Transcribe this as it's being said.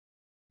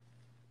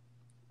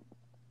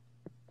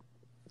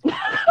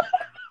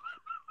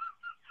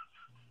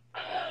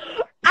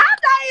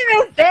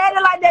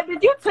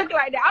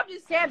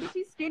just saying, bitch,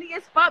 he's skinny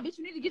as fuck. Bitch,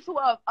 you need to get you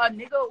a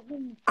nigga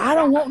who... I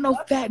don't want no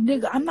fat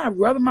nigga. I'm not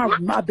rubbing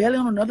my belly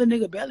on another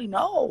nigga belly.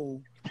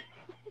 No.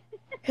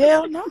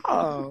 Hell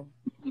no.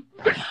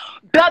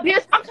 But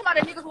bitch, I'm talking about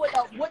the niggas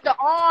with the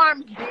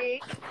arms, bitch.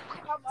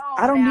 Come on,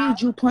 I don't now.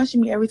 need you punching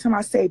me every time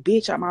I say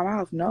bitch out my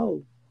mouth.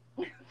 No.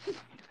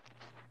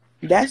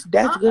 That's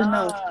good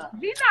enough.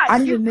 He's not I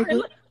need cute. a nigga.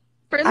 Look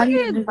at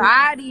his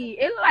body.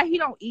 It look like he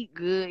don't eat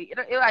good. It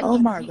look like oh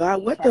my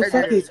God, what the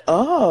fuck is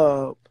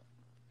up?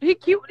 He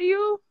cute to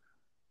you?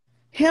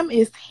 Him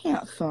is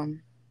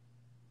handsome.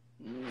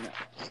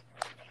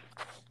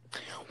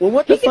 Well,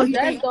 what the fuck you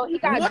think? What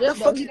the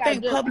fuck you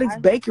think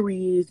Publix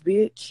Bakery is,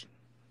 bitch?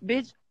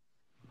 Bitch,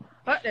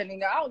 fuck that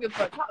nigga. I don't give a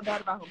fuck. Talk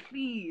bad about him,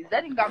 please.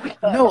 That nigga got me.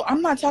 No,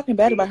 I'm not talking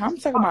bad about him. I'm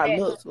talking about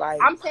looks. Like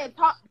I'm saying,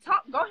 talk.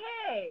 Go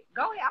ahead.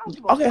 I don't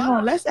give a okay, fuck. hold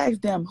on. Let's ask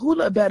them who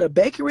look better,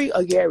 Bakery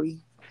or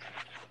Gary?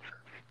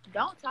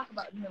 Don't talk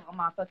about him on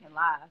my fucking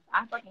live.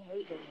 I fucking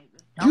hate that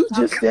nigga. You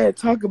just said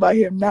talk about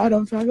him. Now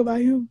don't talk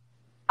about him.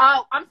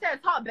 Oh, I'm saying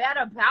talk bad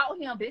about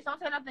him, bitch. Don't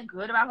say nothing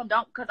good about him.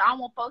 Don't, cause I don't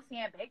want folks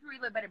saying Bakery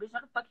look better, bitch. No,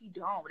 the fuck he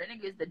don't. That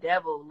nigga is the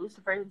devil,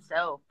 Lucifer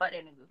himself. Fuck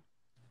that nigga.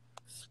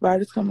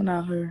 Spiders coming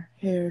out her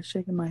hair,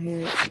 shaking my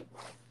head.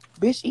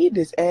 Bitch, eat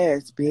this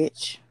ass,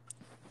 bitch.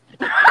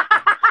 Oh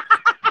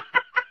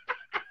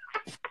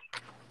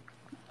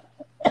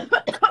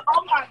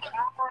my God.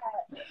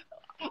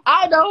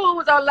 I know who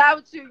was on live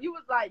with you. You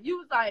was like,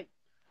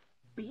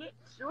 bitch,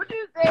 what do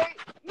you say?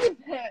 You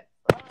said,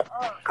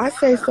 I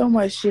say so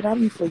much shit, I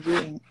be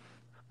forgetting.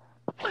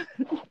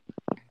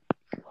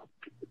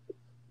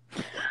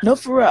 No,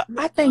 for real.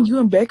 I think you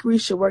and Bakery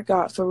should work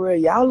out for real.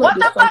 Y'all look what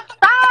the fuck?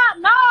 Stop!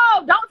 No!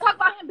 Don't talk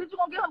about him, bitch. You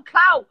gonna give him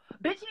clout.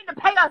 Bitch, you need to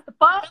pay us the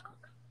fuck.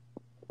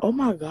 Oh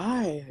my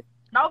God.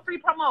 No free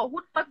promo.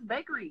 Who the fuck's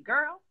Bakery,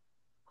 girl?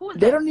 Who is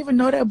they that? don't even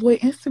know that boy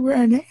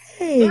Instagram name.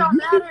 It don't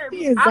matter.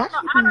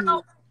 Exactly. I don't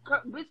know.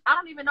 Bitch, I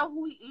don't even know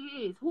who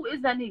he is. Who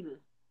is that nigga?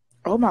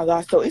 Oh my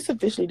God. So it's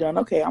officially done.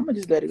 Okay, I'm gonna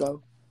just let it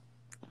go.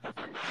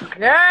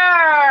 Girl,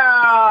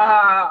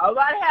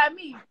 about to have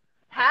me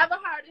have a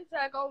heart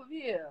attack over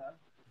here.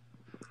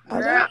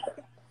 Girl.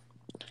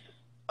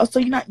 Oh, so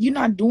you're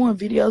not doing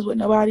videos with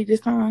nobody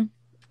this time?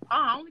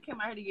 I only came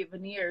out here to get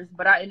veneers,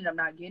 but I ended up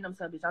not getting them,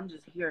 so bitch, I'm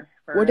just here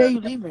for what day you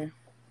leaving?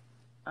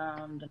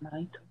 The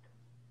 9th.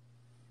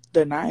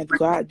 The 9th.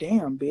 God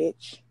damn,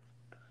 bitch.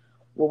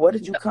 Well, what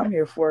did you come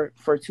here for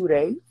 2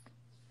 days?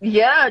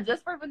 Yeah,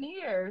 just for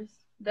veneers.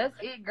 That's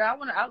it, girl.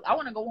 I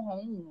wanna go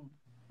home.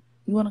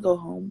 You wanna go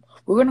home?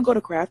 We're gonna go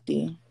to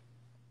Crafty.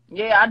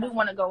 Yeah, I do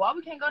wanna go. Why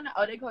we can't go now?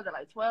 Oh, they close at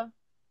like 12.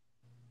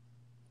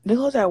 They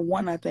close at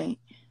 1, I think.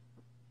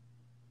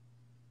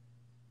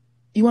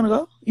 You wanna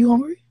go? You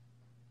hungry?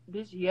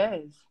 Bitch,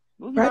 yes.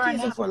 Crafty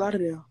is in Fort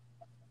Lauderdale.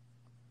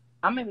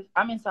 I'm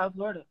in South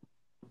Florida.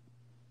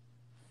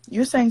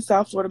 You're saying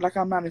South Florida like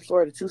I'm not in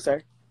Florida too,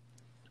 sir.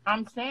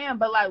 I'm saying,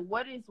 but like,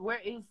 where is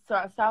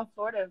South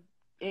Florida?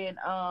 In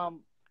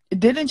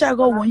Didn't y'all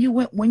go when you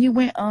went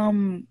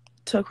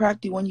to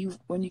Crafty when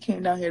you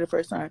came down here the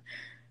first time?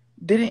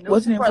 Wasn't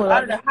it in Fort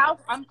Lauderdale?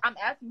 I'm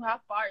asking you,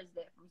 how far is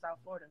that from South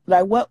Florida?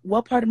 Like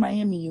what part of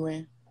Miami you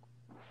in?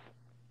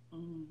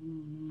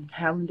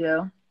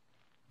 Hallandale.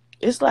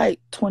 It's like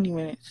 20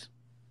 minutes.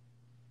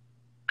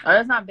 Oh,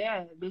 that's not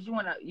bad. Bitch, you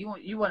wanna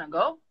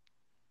go?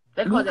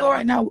 We can go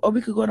right now, or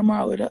we could go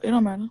tomorrow. It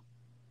don't matter.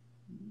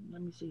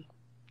 Let me see.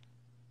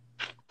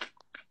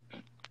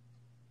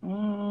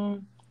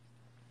 Cause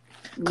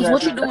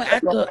what you doing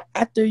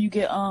after you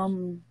get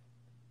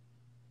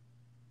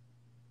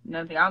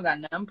Nothing. I don't got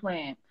nothing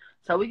planned.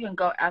 So we can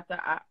go after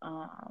I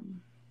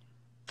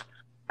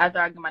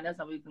get my nails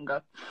done. We can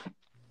go.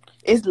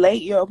 It's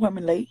late. Your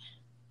appointment late?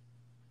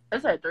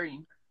 It's at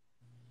 3.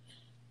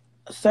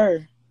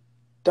 Sir,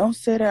 don't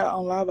say that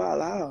on live out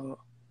loud.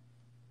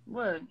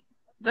 What?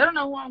 They don't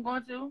know who I'm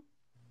going to.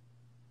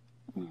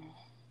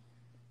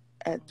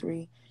 At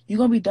 3. You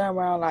gonna be done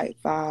around like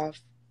 5.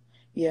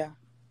 Yeah.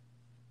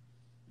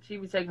 She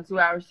be taking 2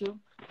 hours too?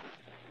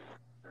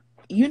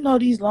 You know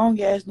these long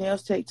ass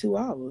nails take 2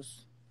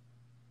 hours.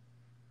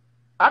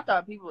 I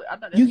thought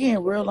you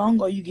getting real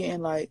long, or you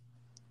getting like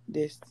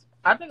this?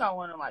 I think I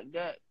want them like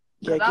that.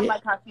 Cause I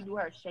like how she do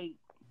her shape.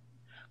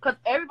 Cause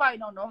everybody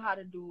don't know how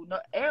to do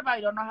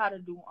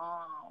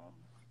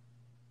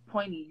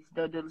pointies,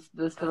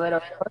 the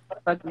stiletto.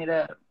 Fucking it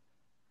up.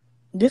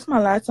 This my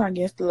last time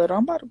getting stiletto.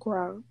 I'm about to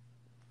cry.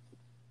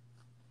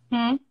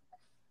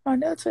 My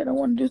dad said I don't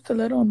want to do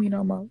stiletto on me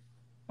no more.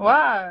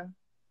 Why?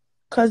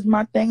 Cause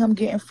my thing I'm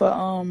getting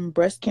for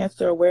breast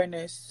cancer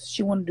awareness,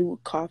 she want to do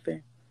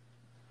coughing.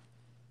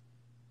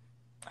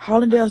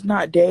 Hallandale's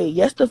not day.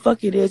 Yes, the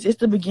fuck it is. It's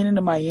the beginning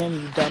of Miami,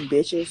 you dumb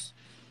bitches.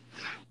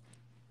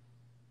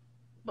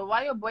 But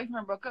why your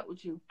boyfriend broke up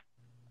with you?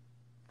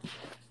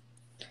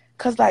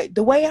 Cause like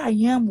the way I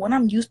am, when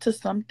I'm used to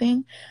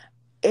something,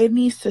 it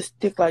needs to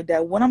stick like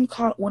that. When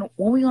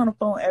we on the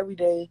phone every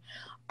day,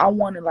 I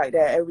want it like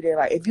that every day.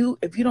 Like if you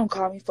don't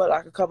call me for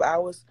like a couple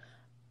hours,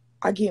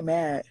 I get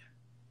mad.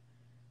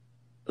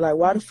 Like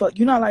why the fuck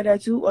you not like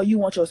that too, or you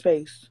want your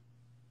space?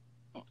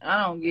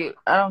 I don't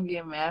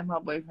get mad if my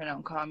boyfriend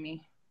don't call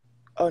me.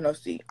 Oh no,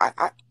 see,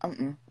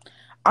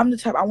 I'm the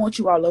type, I want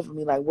you all over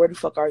me. Like, where the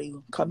fuck are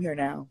you? Come here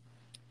now.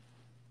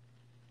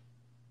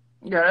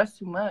 Yeah, that's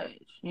too much.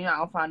 You know, I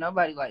don't find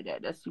nobody like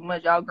that. That's too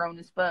much. Y'all grown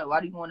as fuck. Why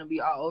do you want to be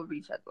all over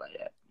each other like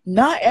that?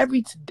 Not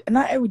every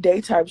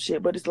day type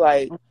shit, but it's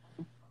like,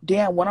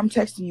 damn, when I'm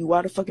texting you,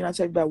 why the fuck you not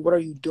texting back? What are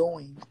you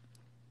doing?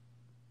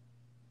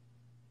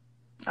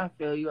 I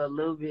feel you a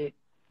little bit,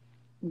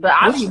 but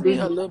I What be you mean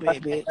a busy little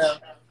bit, bitch?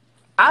 myself.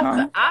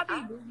 Huh? I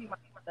be busy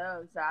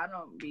myself, so I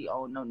don't be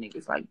on no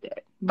niggas like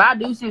that. But I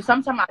do see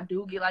sometimes I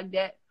do get like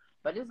that.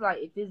 But it's like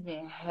if it's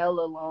been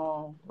hella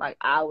long, like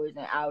hours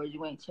and hours,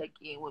 you ain't check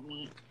in with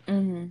me.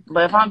 Mm-hmm.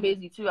 But if I'm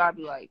busy too, I'll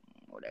be like,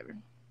 whatever.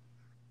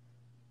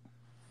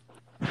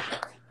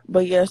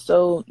 But yeah,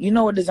 so you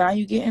know what design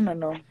you getting or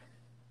no?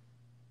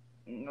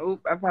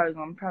 Nope. I'm probably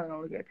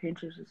gonna look at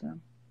Pinterest or something.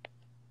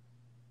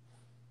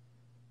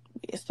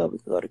 Yeah, so we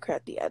could go to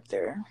Crafty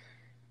after.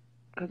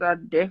 Cause I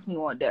definitely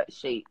want that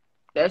shape.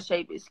 That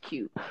shape is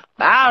cute.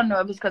 But I don't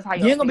know if it's cause how You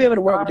your ain't gonna be able fingers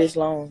to work with are. this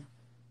long.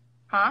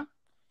 Huh?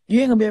 You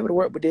ain't gonna be able to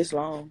work with this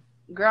long.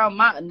 Girl,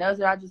 my nails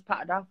that I just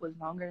popped off was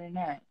longer than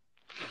that.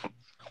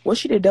 What,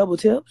 she did double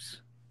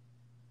tips?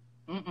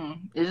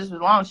 It just was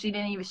long.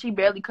 She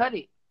barely cut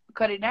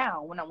it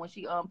down when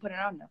she put it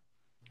on there.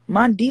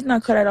 Mine, these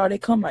not cut at all. They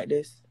come like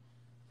this.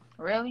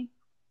 Really?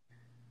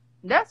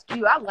 That's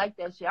cute. I like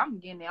that shit. I'm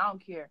getting it. I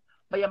don't care.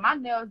 But yeah, my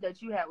nails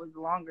that you had was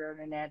longer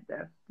than that.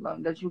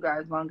 That you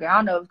guys longer. I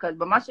don't know if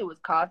but my shit was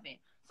coughing,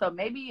 so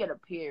maybe it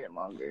appeared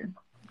longer.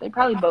 They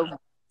probably both.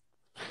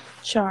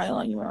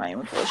 Child, you ain't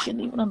even pushing.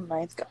 Even on the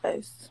nice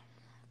guys.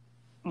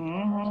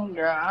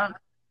 Girl,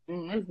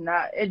 it's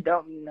not. It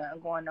don't be nothing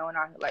going on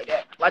out here like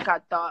that. Like I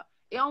thought.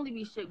 It only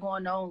be shit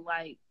going on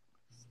like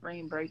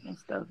spring break and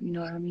stuff. You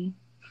know what I mean?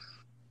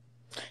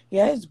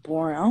 Yeah, it's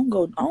boring. I don't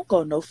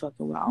go no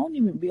fucking well. I don't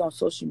even be on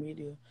social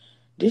media.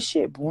 This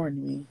shit boring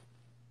to me.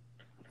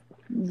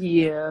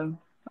 Yeah,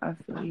 I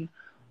feel you.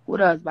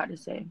 What I was about to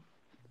say?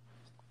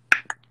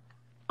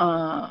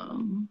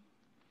 Damn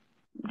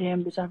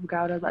bitch, I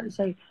forgot what I was about to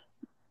say.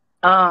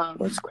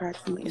 What's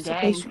Crafty? It's a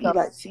place Dang. you So eat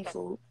like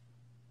seafood.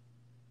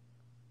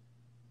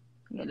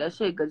 yeah, that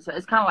shit good. So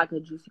it's kind of like a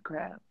juicy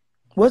crab.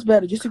 What's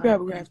better, Juicy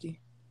Crab or Crafty?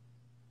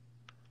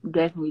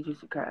 Definitely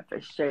juicy crab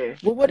for sure.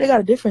 What they got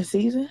a different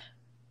season?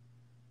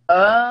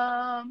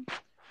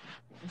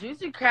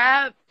 Juicy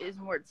crab is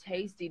more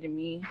tasty to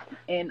me,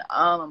 and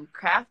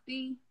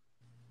crafty.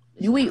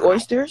 You eat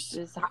oysters?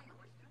 It's hot.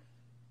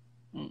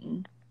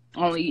 I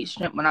only eat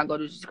shrimp when I go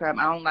to juicy crab.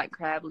 I don't like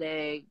crab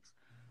legs.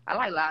 I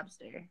like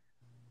lobster.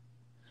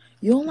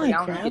 You don't But like I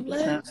don't crab get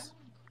the shrimp.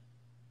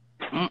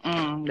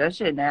 legs? That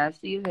shit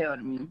nasty as hell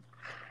to me.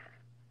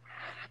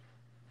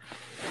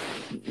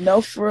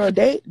 No, for real.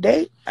 They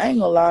I ain't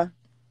gonna lie.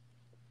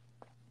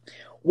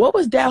 What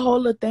was that whole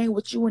little thing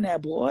with you and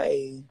that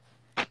boy?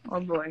 Oh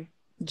boy.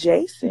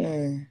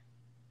 Jason.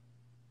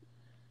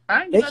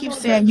 I ain't do They nothing keep with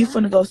saying you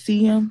Jason. finna go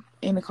see him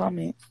in the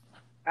comments.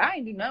 I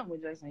ain't do nothing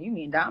with Jason. You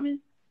mean Diamond?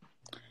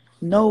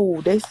 No,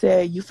 they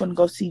said you finna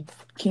go see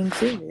King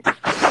Sid.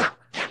 I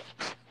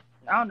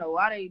don't know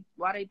why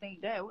they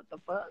think that. What the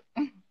fuck?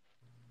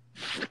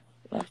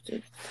 That's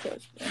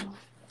disgusting.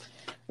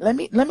 Let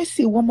me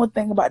see one more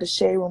thing about the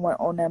shade room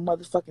on that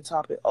motherfucking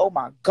topic. Oh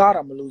my god,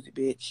 I'm gonna lose it,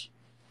 bitch.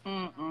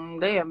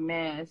 They a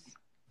mess.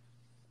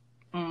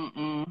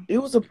 It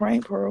was a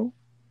prank, Pearl.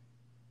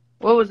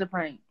 What was the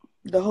prank?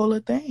 The whole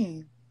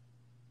thing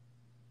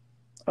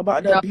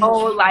about the The abuse.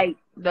 whole like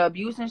the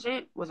abuse and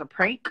shit was a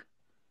prank.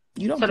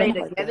 You don't So they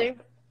prank like that. together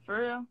for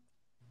real?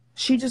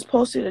 She just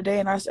posted today,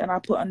 and I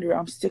put under.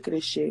 I'm sick of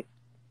this shit.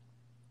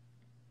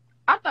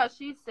 I thought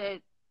she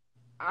said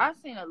I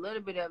seen a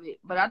little bit of it,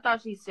 but I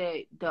thought she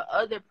said the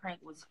other prank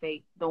was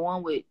fake. The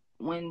one with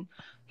when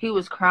he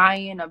was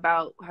crying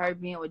about her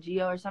being with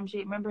Gio or some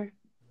shit. Remember?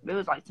 It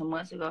was like 2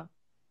 months ago.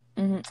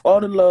 All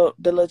the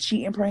little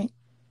cheating prank.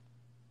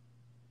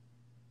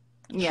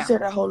 Yeah. She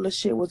said that whole little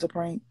shit was a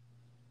prank.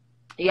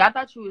 Yeah, I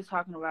thought you was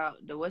talking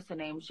about the what's the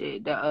name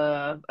shit.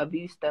 The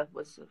abuse stuff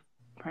was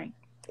a prank.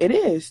 It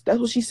is. That's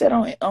what she said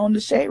on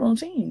the shade room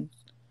team.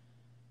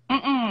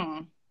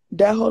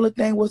 That whole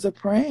thing was a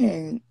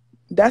prank.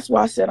 That's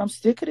why I said I'm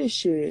sick of this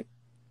shit.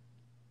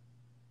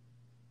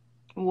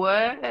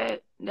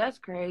 What? That's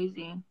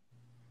crazy.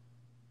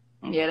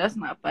 Yeah, that's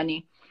not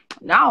funny.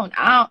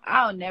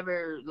 I'll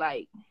never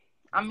like.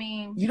 I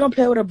mean, You don't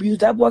play with abuse.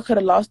 That boy could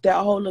have lost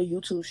that whole little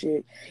YouTube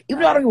shit.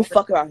 Even though I don't give a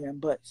fuck about him,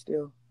 but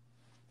still.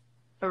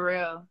 For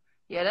real.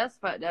 Yeah, that's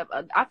fucked up.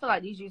 I feel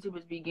like these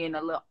YouTubers be getting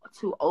a little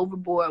too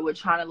overboard with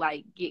trying to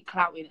like get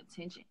clout and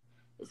attention.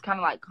 It's kind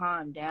of like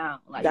calm down.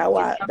 Like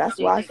That's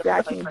why I say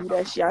I can't do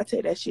that shit. I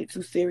take that shit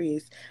too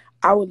serious.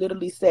 I would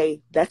literally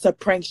say, "That's a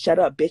prank. Shut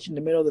up, bitch!" in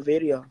the middle of the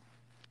video.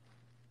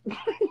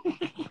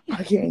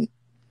 I can't.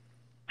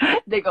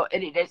 They go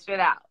edit that shit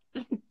out.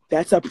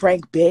 That's a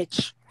prank,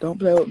 bitch. Don't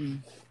play with me.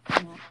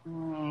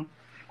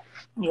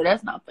 Yeah,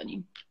 that's not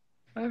funny.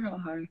 That's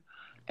not hard.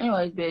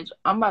 Anyways, bitch,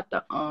 I'm about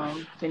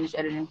to finish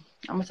editing.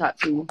 I'm gonna talk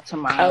to you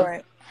tomorrow. All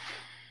right.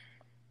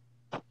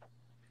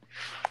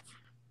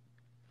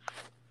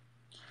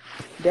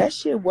 That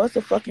shit was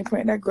a fucking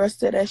prank. That girl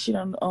said that shit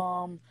on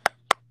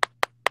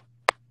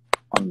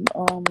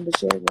the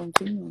Shade Room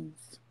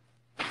Teens.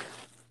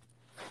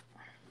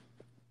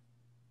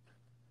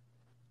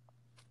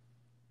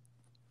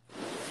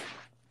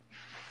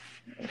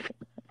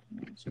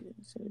 She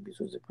didn't say abuse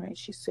was a prank.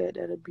 She said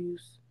that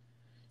abuse.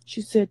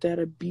 She said that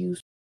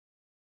abuse.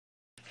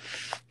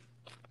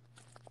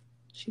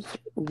 She said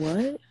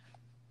what?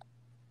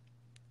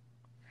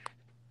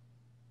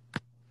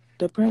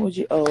 The prank was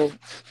you? Oh,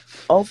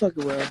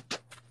 fucking well.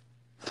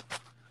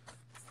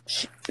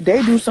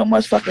 They do so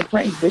much fucking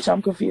pranks, bitch.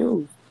 I'm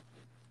confused.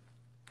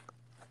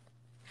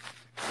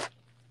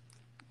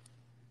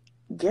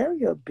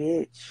 Gary a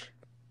bitch.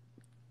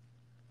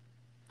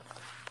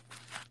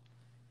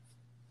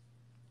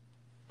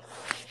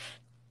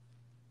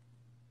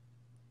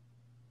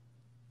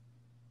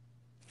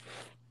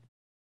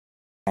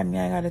 I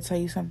mean, I gotta tell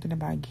you something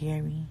about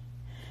Gary.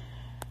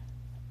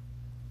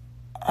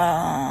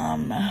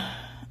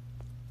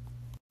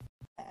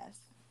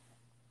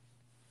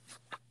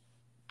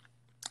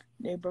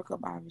 They broke up,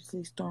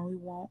 obviously. Stormy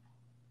won't.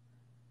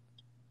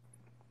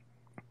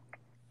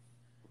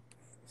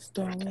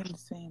 Stormy in the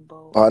same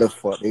boat. Why the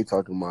fuck they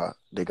talking about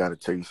they gotta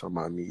tell you something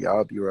about me?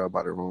 Y'all be worried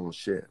about the wrong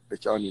shit.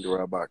 Bitch, y'all need to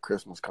worry about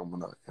Christmas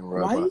coming up and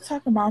worry Why about you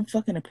talking about I'm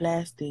fucking a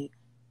plastic?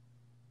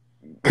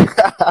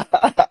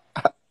 That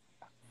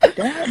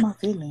hurt my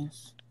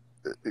feelings.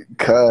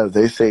 Cause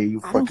they say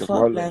you I don't fucking fuck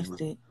Marlon.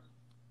 plastic.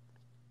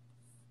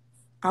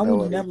 I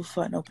would never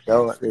fuck no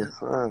That what plastic. they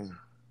saying.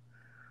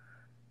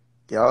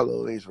 Y'all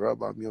always worry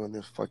about me on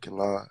this fucking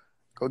lie.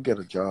 Go get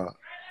a job.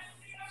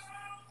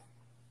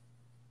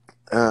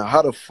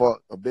 How the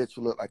fuck a bitch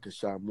who look like a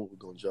shy movie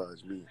gonna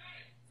judge me?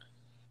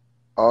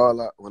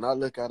 When I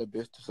look at a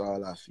bitch, that's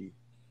all I see.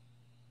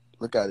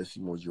 Look at this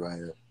emoji right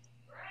here.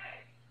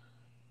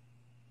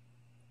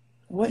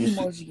 What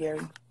emoji,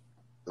 Gary?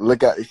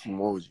 Look at this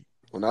emoji.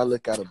 When I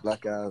look at a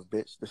black ass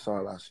bitch, that's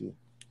all I see.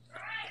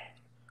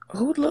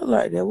 Who look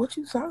like that? What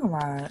you talking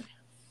about?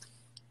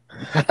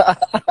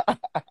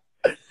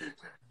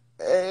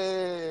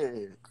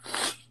 Hey.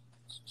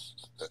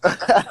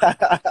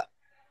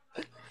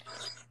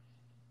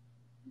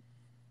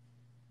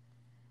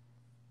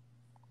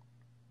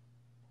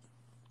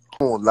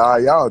 Don't lie,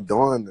 y'all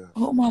doing this.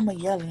 Who mama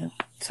yelling?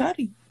 Tell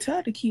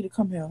the key to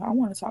come here. I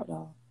want to talk to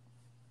her.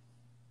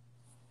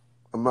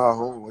 I'm not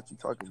home. What you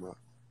talking about?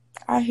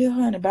 I hear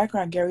her in the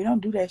background, Gary. Don't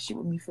do that shit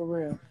with me for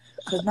real.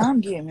 Cause now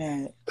I'm getting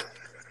mad.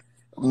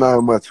 I'm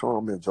not much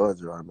home. I'm in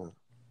Georgia right now.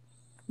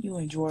 You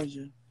in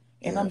Georgia.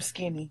 And Yeah. I'm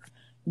skinny.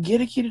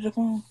 Get a key to the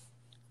phone.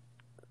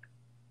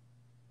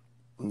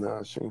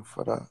 Nah, she ain't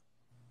for that.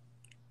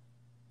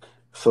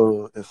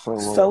 So it's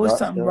something wrong So with it's dark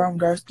something skin? wrong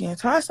with dark skin.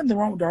 Tell us something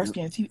wrong with dark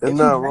skin. It's If you nothing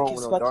black wrong as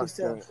with no fuck dark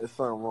yourself. skin. It's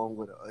something wrong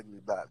with an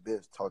ugly black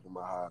bitch talking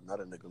about how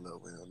another nigga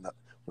look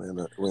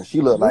when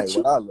she look like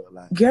what I look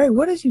like. Gary,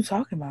 what is you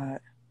talking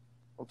about?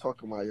 I'm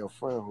talking about your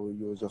friend who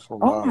you was just on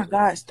Oh live. my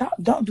God, stop.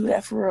 Don't do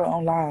that for real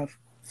on live.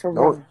 For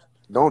real.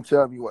 Don't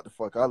tell me what the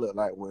fuck I look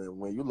like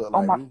when you look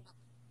like me.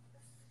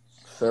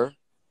 Sir.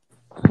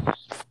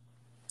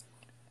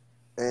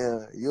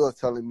 And you're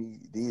telling me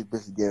these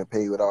bitches getting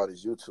paid with all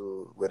this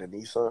YouTube with a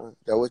Nissan?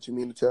 That what you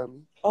mean to tell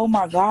me? Oh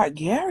my God,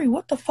 Gary,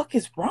 what the fuck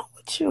is wrong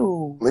with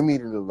you? Let me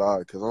do the lie,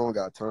 because I don't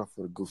got time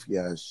for the goofy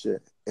ass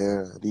shit.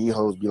 And these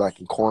hoes be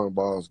liking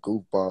cornballs,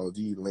 goofballs,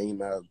 these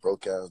lame ass,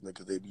 broke ass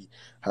niggas. They be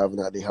having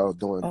out their house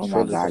doing Oh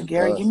my God,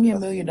 Gary, give me $1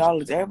 million.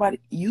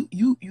 Everybody, you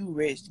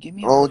rich. Give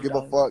me $1 million. I don't give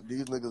a fuck.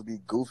 These niggas be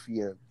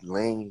goofy and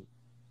lame.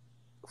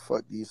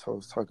 Fuck these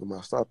hoes talking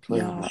about. Stop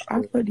playing Y'all, this shit.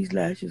 I put these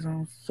lashes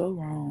on so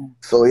wrong.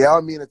 So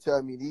y'all mean to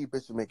tell me these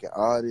bitches making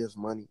all this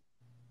money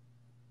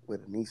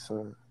with a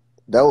Nissan?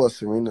 That was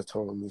Serena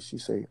told me. She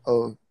say,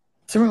 "Oh,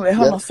 Serena, wait,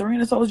 hold on.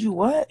 Serena told you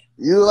what?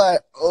 You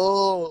like,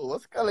 oh,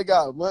 what's kind of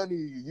got money?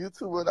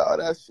 YouTube and all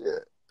that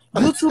shit.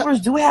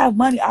 YouTubers do have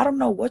money. I don't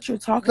know what you're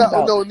talking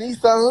about. No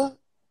Nissan.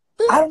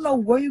 I don't know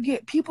where you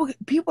get people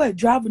that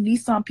drive a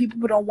Nissan.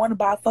 People don't want to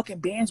buy fucking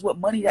bands with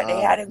money that they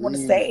had. They want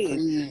to save.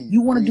 You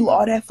want to do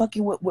all that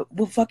fucking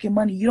with fucking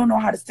money. You don't know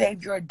how to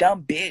save. You're a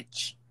dumb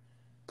bitch.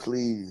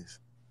 Please.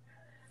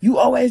 You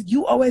always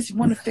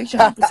want to fix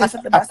your mouth and say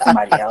something about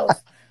somebody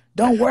else.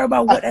 Don't worry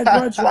about what that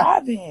girl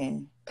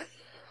driving.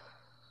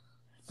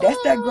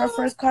 That's that girl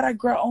first car. That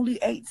girl only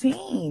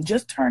 18,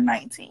 just turned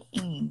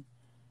 19.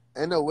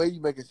 Ain't no way you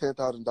making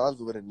 $10,000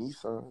 with a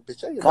Nissan,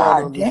 bitch.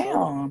 God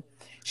damn.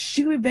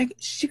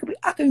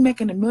 I could be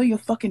making $1 million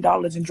fucking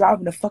dollars and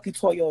driving a fucking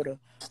Toyota.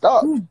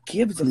 Stop. Who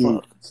gives a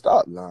fuck?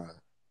 Stop lying.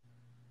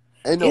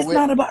 It's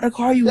not about the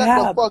car you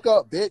have. Shut the fuck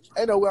up, bitch.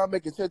 Ain't no way I'm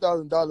making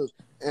 $10,000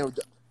 and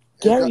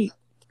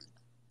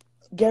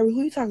Gary,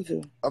 who you talking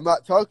to? I'm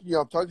not talking to you.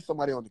 I'm talking to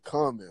somebody on the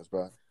comments,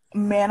 bro.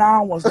 Man, I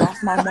almost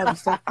lost my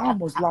motherfucker. I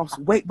almost lost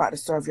weight about to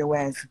serve your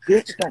ass.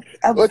 Bitch, don't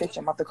ever fix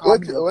your mouth to call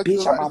me a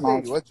bitch out my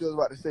mouth. What you was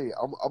about to say?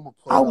 I'm gonna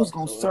pull I was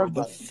going to serve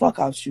the fuck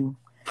out you.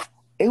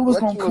 It was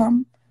going to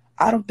come.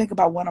 I don't think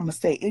about what I'm going to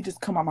say. It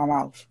just come out my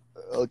mouth.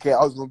 Okay,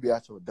 I was going to be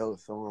at your door,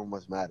 so it don't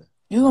much matter.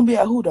 You going to be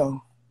at who,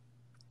 though?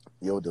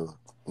 Yo, the You ever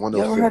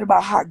 106. heard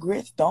about hot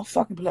grits? Don't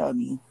fucking play with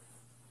me.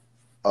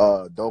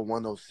 The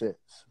 106.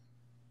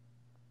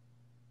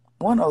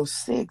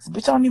 106.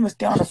 Bitch, I don't even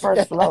stay on the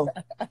first floor.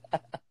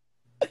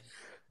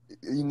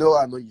 You know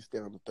I know you stay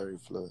on the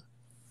third floor.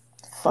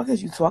 Fuck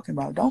is you talking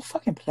about? Don't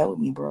fucking play with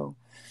me, bro.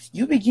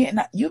 You be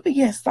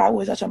getting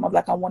sideways out your mouth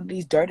like I'm one of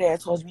these dirty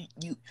assholes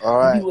you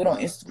be with on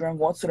Instagram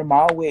going to the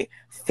mall with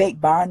fake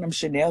buying them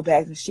Chanel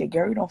bags and shit.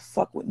 Gary, don't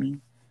fuck with me.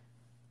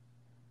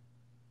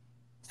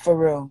 For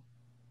real.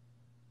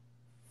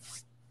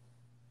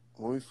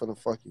 When we finna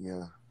fucking,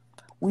 yeah.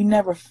 We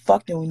never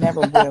fucked and we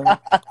never will.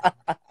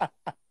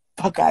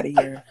 Fuck out of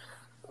here.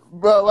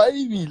 Bro, why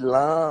you be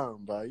lying,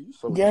 bro? You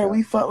so Gary, tough.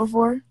 we fucked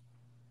before?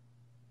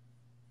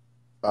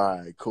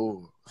 Alright,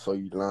 cool. So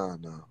you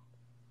lying now.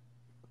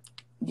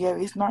 Yeah,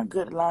 it's not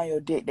good to lie on your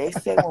dick. They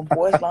say when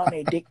boys lie on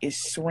their dick, it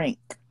shrink.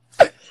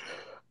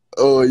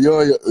 Oh, you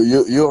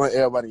and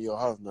everybody in your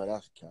house? No,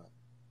 that's cap.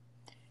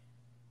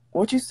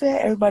 What you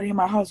said? Everybody in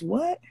my house?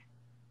 What?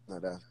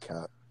 No, that's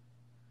cap.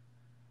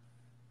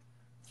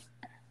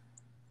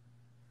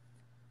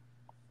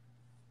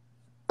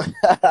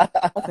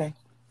 Okay.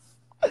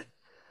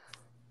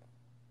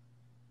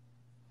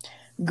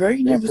 Girl,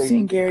 you never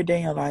seen Gary day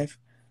in your life.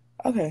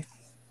 Okay.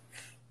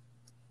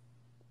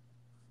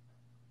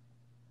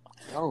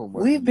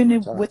 We've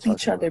been with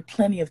each other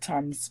plenty of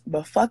times,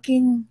 but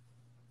fucking,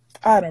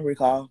 I don't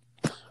recall.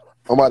 I'm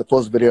about to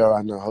post a video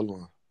right now. Hold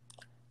on.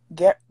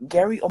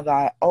 Gary,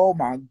 oh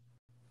my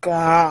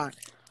god,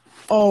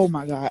 oh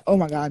my god, oh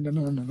my god, no.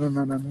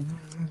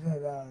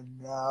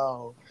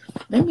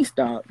 Let me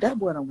stop. That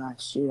boy don't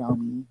got shit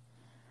on me.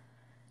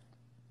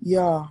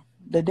 Yeah,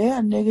 the day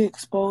a nigga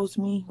exposed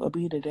me will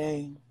be the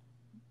day.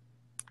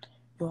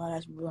 Yo,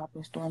 that's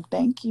Robin Storm.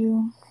 Thank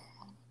you.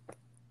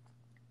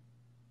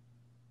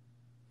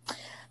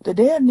 The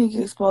day a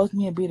nigga exposed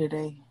me will be the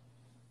day.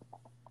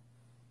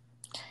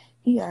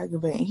 He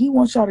aggravating. He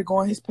wants y'all to go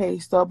on his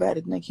page so bad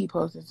to think he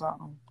posted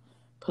something.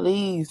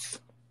 Please.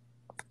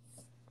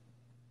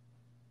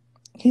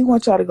 He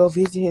wants y'all to go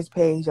visit his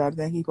page. Y'all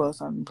think he posted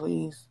something.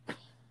 Please.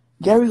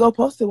 Gary, go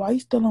post it. Why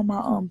you still on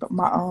my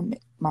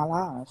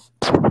live?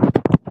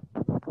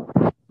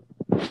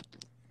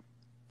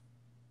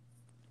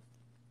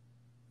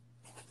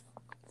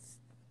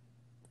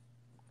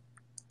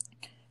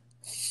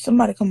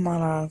 Somebody come on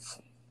my live.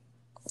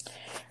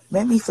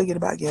 Make me forget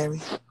about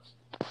Gary.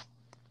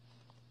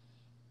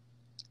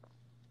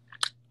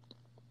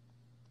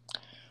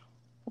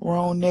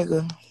 Wrong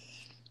nigga.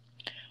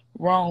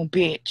 Wrong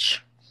bitch.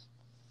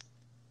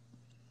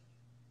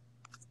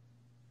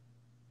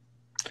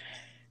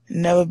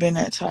 Never been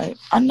that type.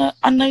 I know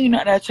you're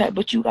not that type,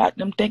 but you got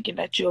them thinking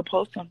that you'll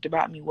post something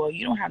about me. Well,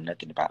 you don't have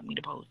nothing about me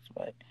to post,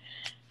 but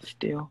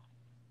still.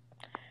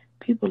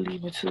 People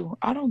leave it too.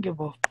 I don't give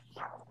a.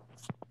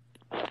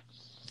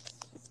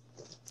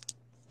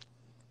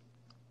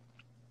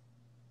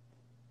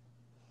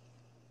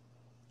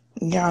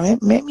 Y'all,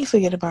 make me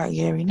forget about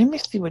Gary. Let me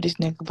see what this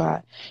nigga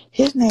about.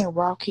 His name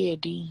Rockhead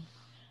D.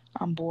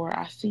 I'm bored.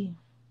 I see.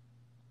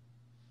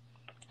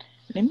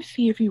 Let me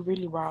see if he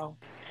really raw.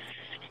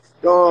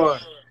 Your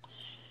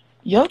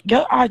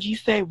IG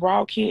say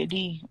Rockhead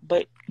D,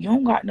 but you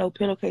don't got no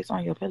pillowcase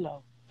on your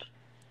pillow.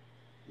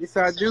 Yes,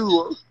 I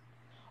do.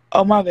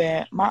 Oh, my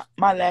bad. My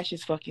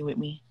lashes fucking with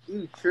me.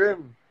 You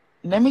tripping.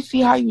 Let me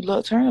see how you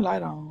look. Turn the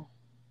light on.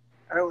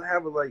 I don't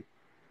have a light.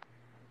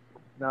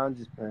 No, I'm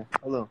just playing.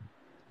 Hold on.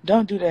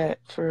 Don't do that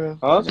for real.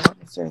 Huh?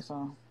 I say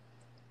something.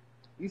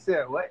 You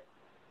said what?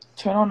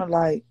 Turn on the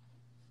light.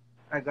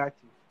 I got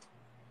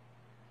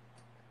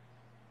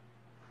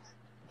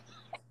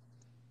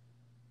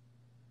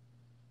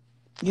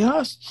you.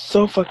 Y'all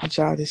so fucking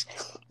childish.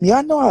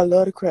 Y'all know I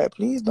love to crack.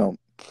 Please don't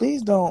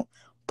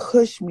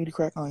push me to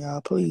crack on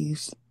y'all,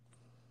 please.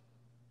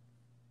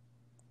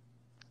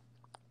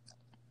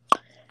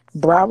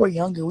 Broward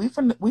Youngin.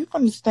 We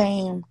from the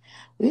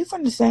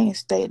same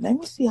state. Let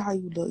me see how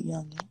you look,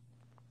 Youngin.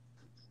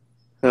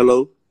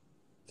 Hello?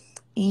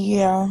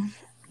 Yeah.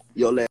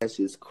 Your lash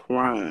is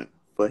crying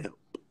for help.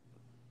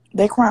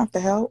 They crying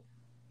for help?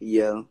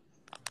 Yeah.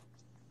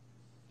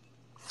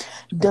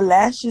 The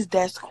lashes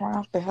that's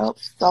crying for help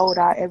sold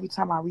out every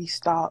time I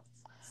restock.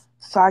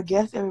 So I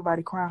guess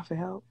everybody crying for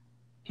help.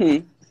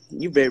 You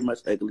very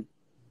much ugly.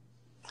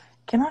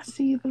 Can I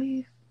see you,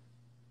 please?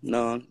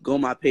 No, go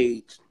on my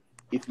page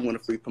if you want a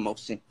free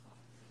promotion.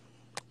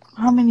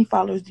 How many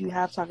followers do you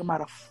have talking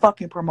about a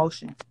fucking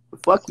promotion?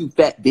 Fuck you,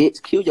 fat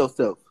bitch. Kill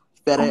yourself,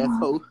 fat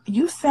asshole.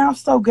 You sound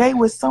so gay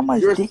with so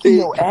much You're dick sick. in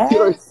your ass.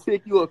 You're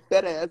sick. You a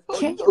fat asshole.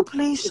 Can you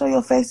please show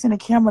your face in the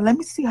camera? Let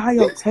me see how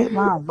your tape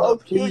line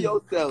look, Kill please.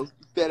 yourself,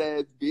 fat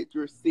ass bitch.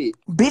 You're sick.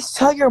 Bitch,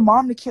 tell your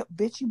mom to kill.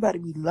 Bitch, you better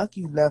be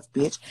lucky you left,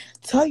 bitch.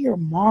 Tell your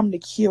mom to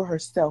kill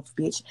herself,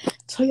 bitch.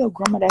 Tell your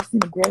grandma that's in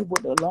the grave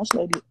with the lunch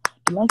lady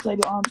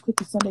arms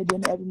cooking Sunday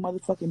dinner every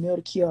motherfucking meal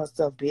to kill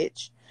herself,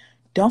 bitch.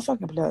 Don't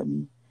fucking play with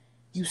me.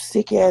 You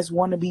sick ass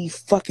wannabe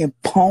fucking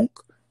punk,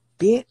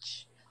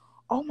 bitch.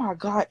 Oh my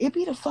god, it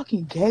be the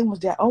fucking gay ones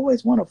that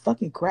always want to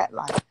fucking crack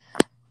like.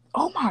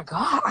 Oh my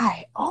god.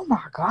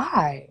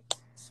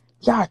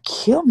 Y'all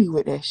kill me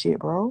with that shit,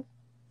 bro.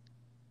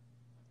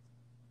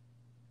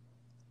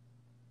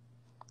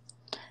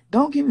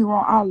 Don't get me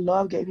wrong. I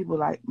love gay people.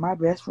 Like, my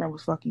best friend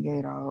was fucking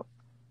gay, dog.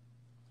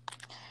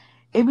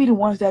 It be the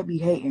ones that be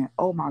hating.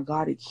 Oh my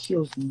God, it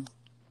kills me.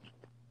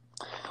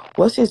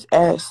 What's his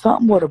ass?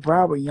 Something with a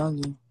Broward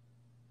youngin.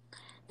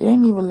 They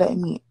ain't even let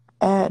me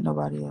add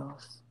nobody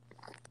else.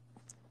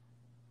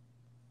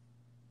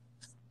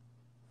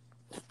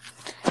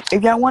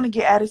 If y'all want to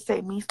get added,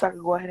 say me so I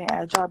can go ahead and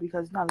add y'all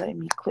because it's not letting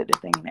me click the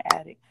thing and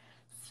add it.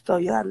 So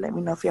y'all gotta let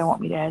me know if y'all want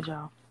me to add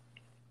y'all.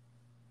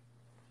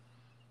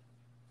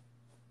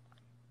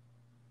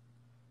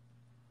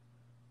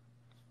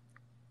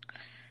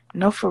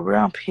 No, for real,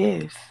 I'm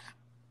pissed.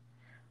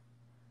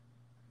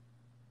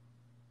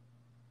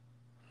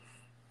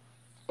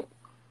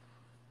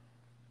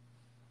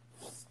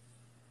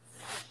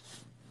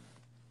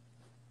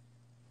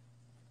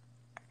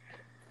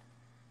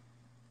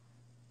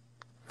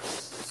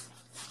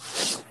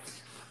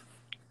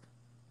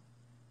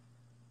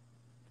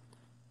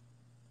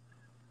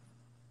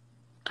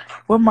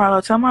 What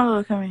Marlo? Tell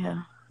Marlo to come in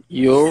here.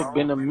 Yo,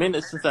 been a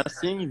minute since I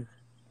seen you.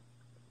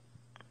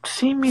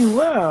 See me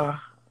where?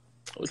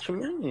 What you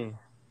mean?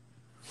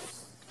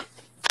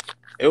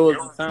 It was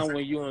the time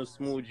when you and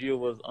Smooth Jill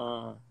was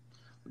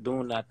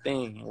doing that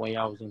thing when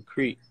y'all was in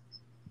Crete.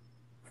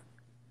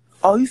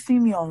 Oh, you see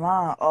me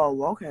online.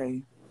 Oh,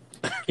 okay.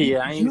 Yeah,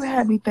 I You ain't.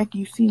 had me think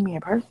you see me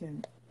in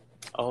person.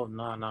 Oh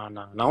no.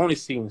 I only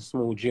seen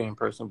Smooth Jill in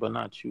person, but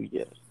not you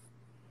yet.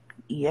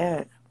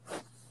 Yeah.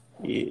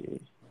 Yeah.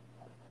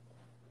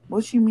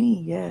 What you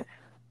mean, yeah?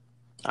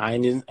 I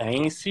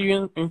ain't see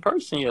you in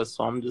person yet,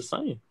 so I'm just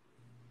saying.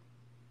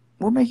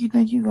 What make you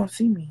think you gonna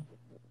see me?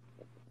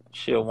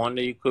 Shit, one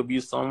day you could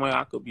be somewhere,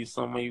 I could be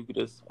somewhere. You could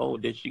just, oh,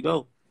 there she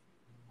go.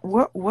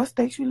 What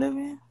state you live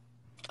in?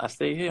 I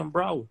stay here in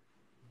Broward,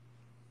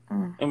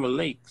 Mm, in the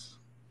lakes.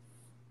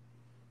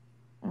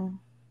 mm.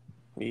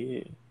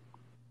 Yeah,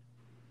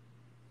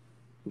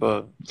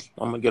 but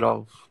I'm gonna get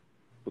off.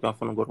 I'm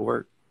gonna go to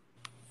work.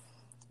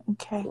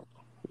 Okay.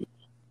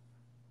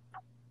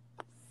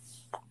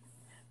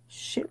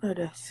 Shit, let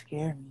that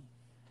scare me.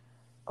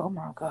 Oh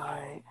my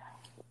God.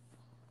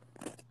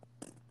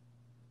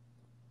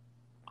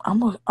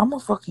 I'm a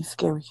fucking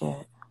scary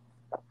cat.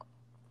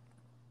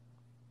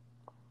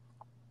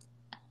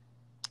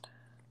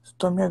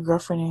 Storm your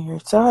girlfriend in here.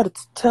 Tell her to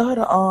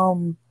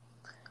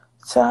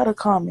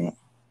comment.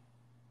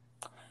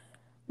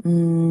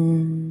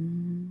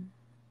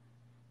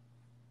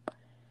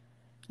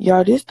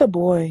 Y'all, this the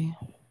boy.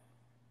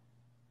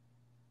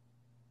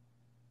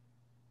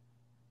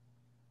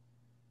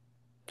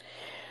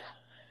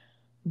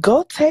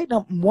 Go take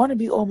them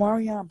wannabe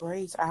Omarion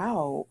braids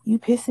out. You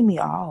pissing me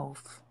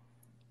off.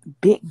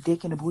 Big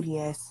dick in the booty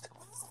ass.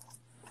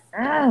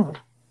 Mm.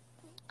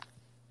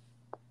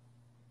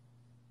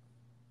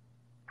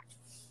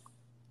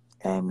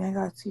 Hey man, I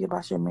gotta tell you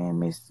about your man,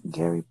 Miss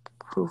Gary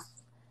Proof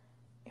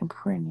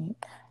Imprinted.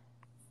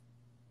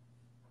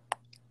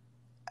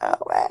 Oh,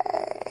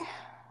 hey.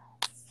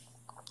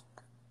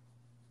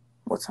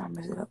 What time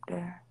is it up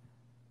there?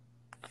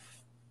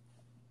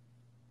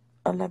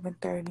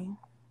 11:30.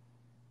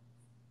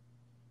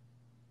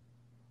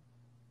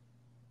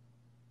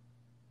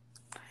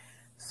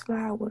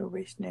 Slide with a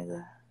rich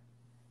nigga.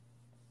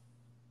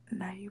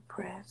 Now you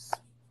press.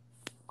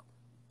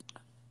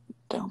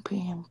 Don't pay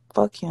him.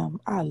 Fuck him.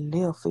 I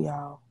live for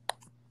y'all.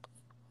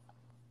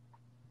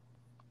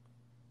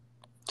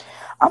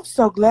 I'm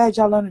so glad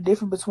y'all learned the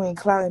difference between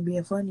clout and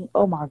being funny.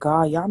 Oh my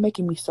God, y'all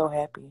making me so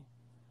happy.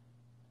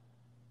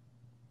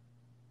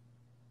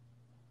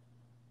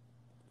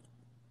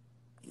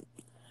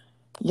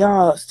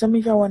 Y'all, some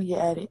of y'all want to get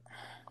at it.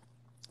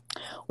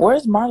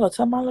 Where's Marlo?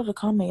 Tell Marlo to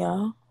come in,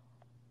 y'all.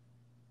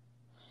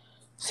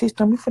 See,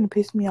 Stormy finna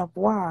piss me off.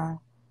 Why?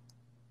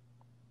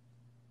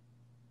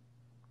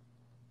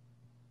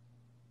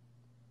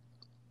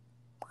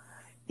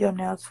 Yo,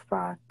 now it's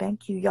fine.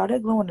 Thank you. Y'all, they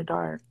glow in the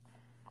dark.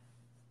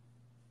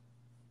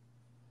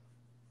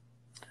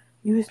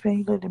 You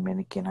Hispanic, you look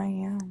Dominican. I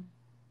am.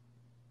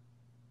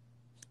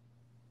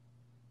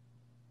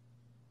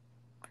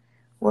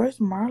 Where's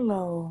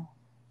Marlo?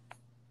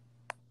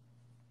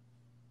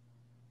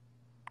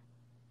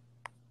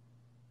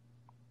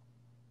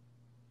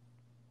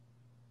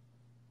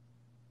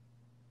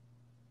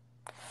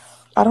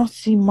 I don't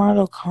see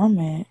Marlo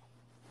comment.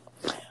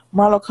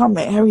 Marlo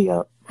comment. Hurry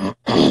up.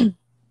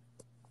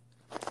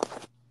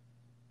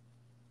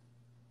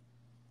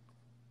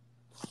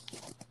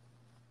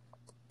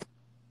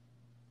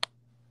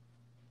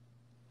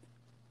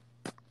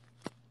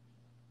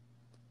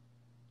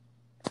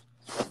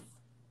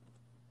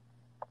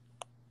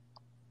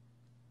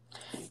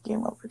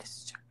 Game over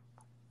this.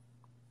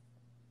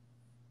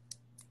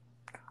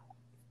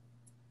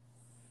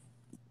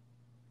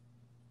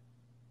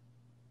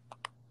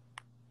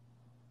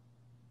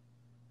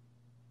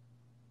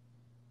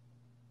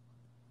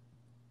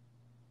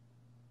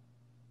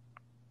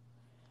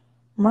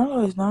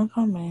 Marlo is not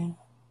coming.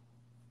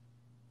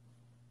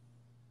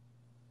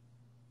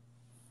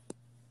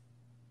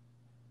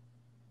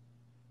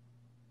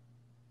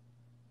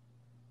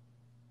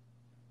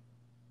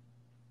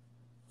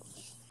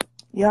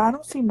 Yeah, I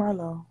don't see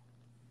Marlo.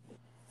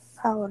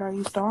 How old are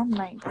you? So I'm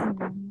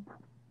 19.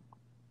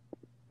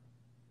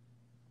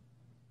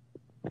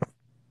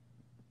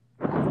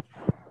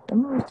 Let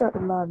me restart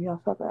the live,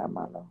 y'all. Fuck that,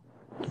 Marlo.